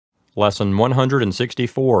Lesson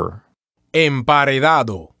 164.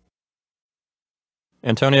 Emparedado.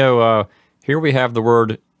 Antonio, here we have the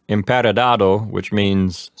word emparedado, which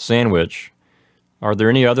means sandwich. Are there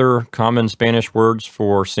any other common Spanish words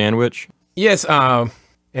for sandwich? Yes,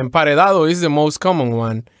 emparedado is the most common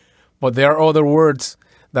one, but there are other words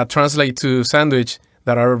that translate to sandwich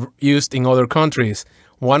that are used in other countries.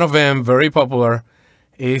 One of them, very popular,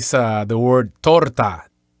 is the word torta,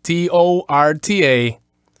 T-O-R-T-A.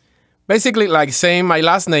 Basically like saying my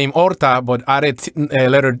last name, Horta, but added a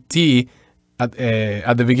letter T at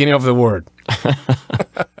the beginning of the word.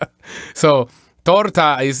 So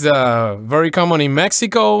torta is very common in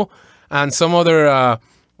Mexico and some other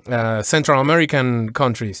Central American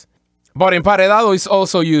countries. But emparedado is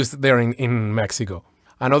also used there in Mexico.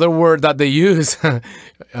 Another word that they use,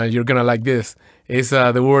 you're going to like this, is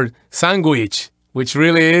the word sandwich, which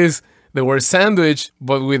really is the word sandwich,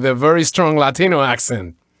 but with a very strong Latino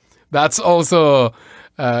accent. That's also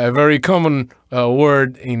a very common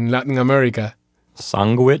word in Latin America.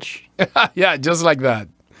 Sandwich? Yeah, just like that.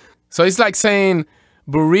 So it's like saying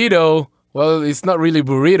burrito. Well, it's not really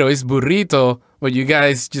burrito, it's burrito, but you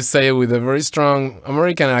guys just say it with a very strong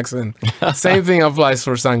American accent. Same thing applies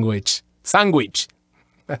for sandwich. Sandwich.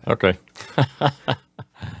 Okay.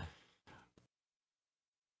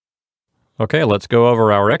 Okay, let's go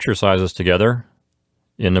over our exercises together.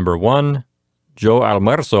 In number 1, yo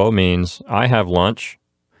almuerzo means I have lunch.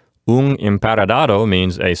 Un emparedado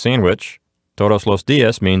means a sandwich. Todos los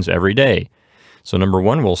días means every day. So number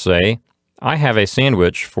 1 will say, I have a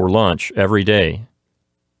sandwich for lunch every day.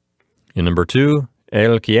 In number 2,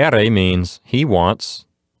 él quiere means he wants.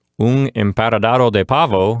 Un emparedado de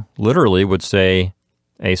pavo literally would say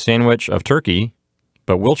a sandwich of turkey,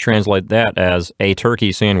 but we'll translate that as a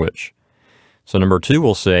turkey sandwich. So number 2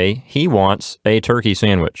 will say he wants a turkey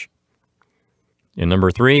sandwich. In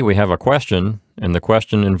number 3, we have a question, and the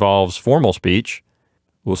question involves formal speech.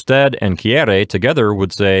 Usted and quiere together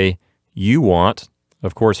would say, you want.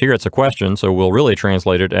 Of course, here it's a question, so we'll really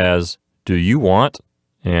translate it as, do you want?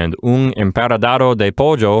 And un emparedado de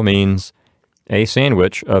pollo means a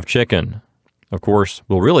sandwich of chicken. Of course,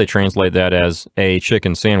 we'll really translate that as a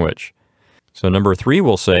chicken sandwich. So number 3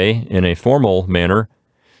 will say, in a formal manner,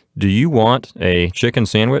 do you want a chicken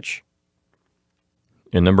sandwich?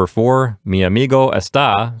 In number 4, mi amigo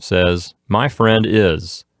está says, my friend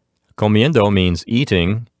is. Comiendo means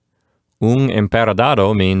eating. Un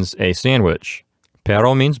emparedado means a sandwich.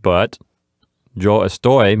 Pero means but. Yo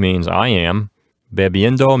estoy means I am.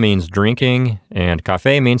 Bebiendo means drinking. And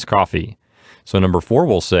café means coffee. So number 4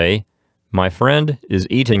 will say, my friend is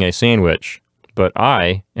eating a sandwich, but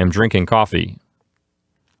I am drinking coffee.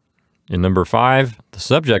 In number 5, the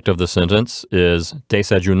subject of the sentence is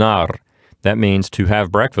desayunar. That means to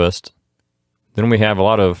have breakfast. Then we have a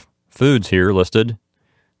lot of foods here listed.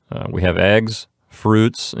 We have eggs,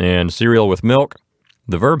 fruits, and cereal with milk.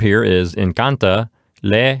 The verb here is encanta.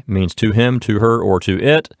 Le means to him, to her, or to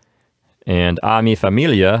it. And a mi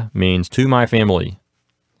familia means to my family.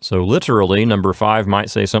 So literally, number 5 might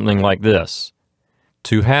say something like this.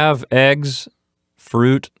 To have eggs,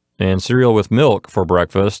 fruit, and cereal with milk for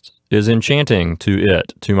breakfast is enchanting to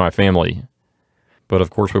it, to my family. But of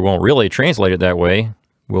course, we won't really translate it that way.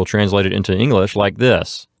 We'll translate it into English like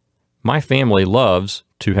this. My family loves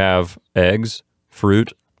to have eggs,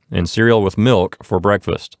 fruit, and cereal with milk for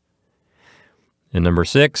breakfast. In number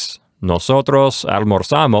 6, nosotros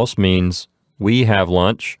almorzamos means we have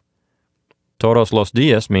lunch. Todos los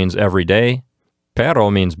días means every day. Pero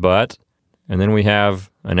means but. And then we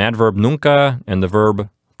have an adverb nunca and the verb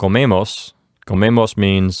comemos. Comemos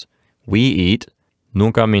means we eat.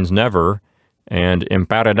 Nunca means never. And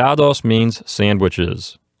emparedados means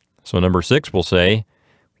sandwiches. So number 6 will say,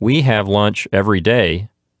 we have lunch every day,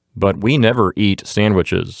 but we never eat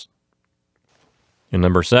sandwiches. In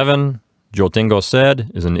number 7, yo tengo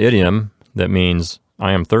sed is an idiom that means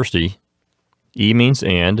I am thirsty. Y means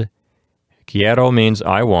and. Quiero means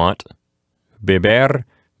I want. Beber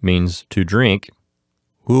means to drink.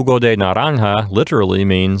 Jugo de naranja literally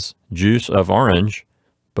means juice of orange,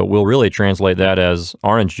 but we'll really translate that as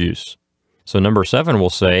orange juice. So number 7 will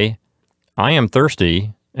say, I am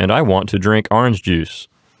thirsty and I want to drink orange juice.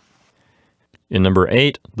 In number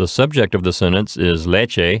 8, the subject of the sentence is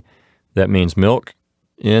leche. That means milk.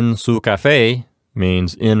 En su café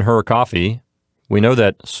means in her coffee. We know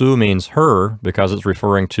that su means her because it's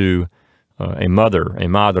referring to a mother, a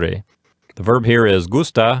madre. The verb here is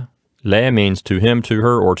gusta. Le means to him, to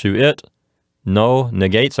her, or to it. No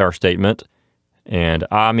negates our statement. And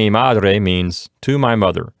a mi madre means to my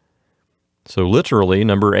mother. So literally,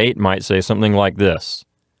 number 8 might say something like this.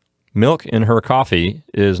 Milk in her coffee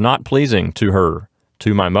is not pleasing to her,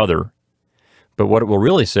 to my mother. But what it will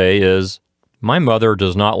really say is, my mother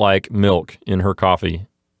does not like milk in her coffee.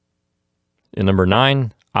 In number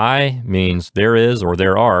 9, I means there is or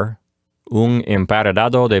there are. Un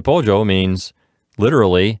emparedado de pollo means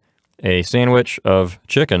literally a sandwich of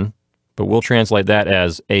chicken, but we'll translate that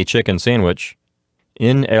as a chicken sandwich.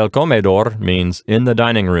 In el comedor means in the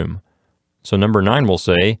dining room. So number 9 will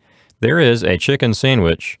say, there is a chicken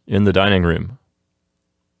sandwich in the dining room.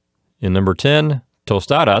 In number 10,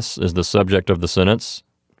 tostadas is the subject of the sentence.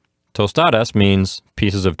 Tostadas means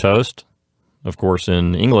pieces of toast. Of course,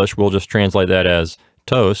 in English, we'll just translate that as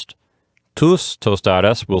toast. Tus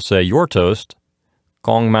tostadas will say your toast.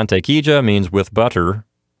 Con mantequilla means with butter.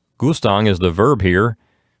 Gustan is the verb here.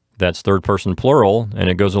 That's third person plural, and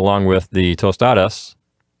it goes along with the tostadas.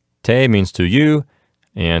 Te means to you,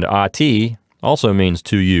 and a ti also means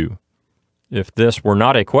to you. If this were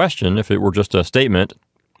not a question, if it were just a statement,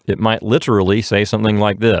 it might literally say something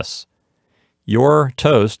like this. Your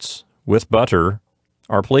toasts with butter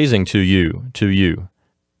are pleasing to you, to you.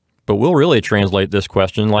 But we'll really translate this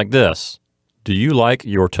question like this. Do you like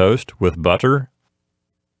your toast with butter?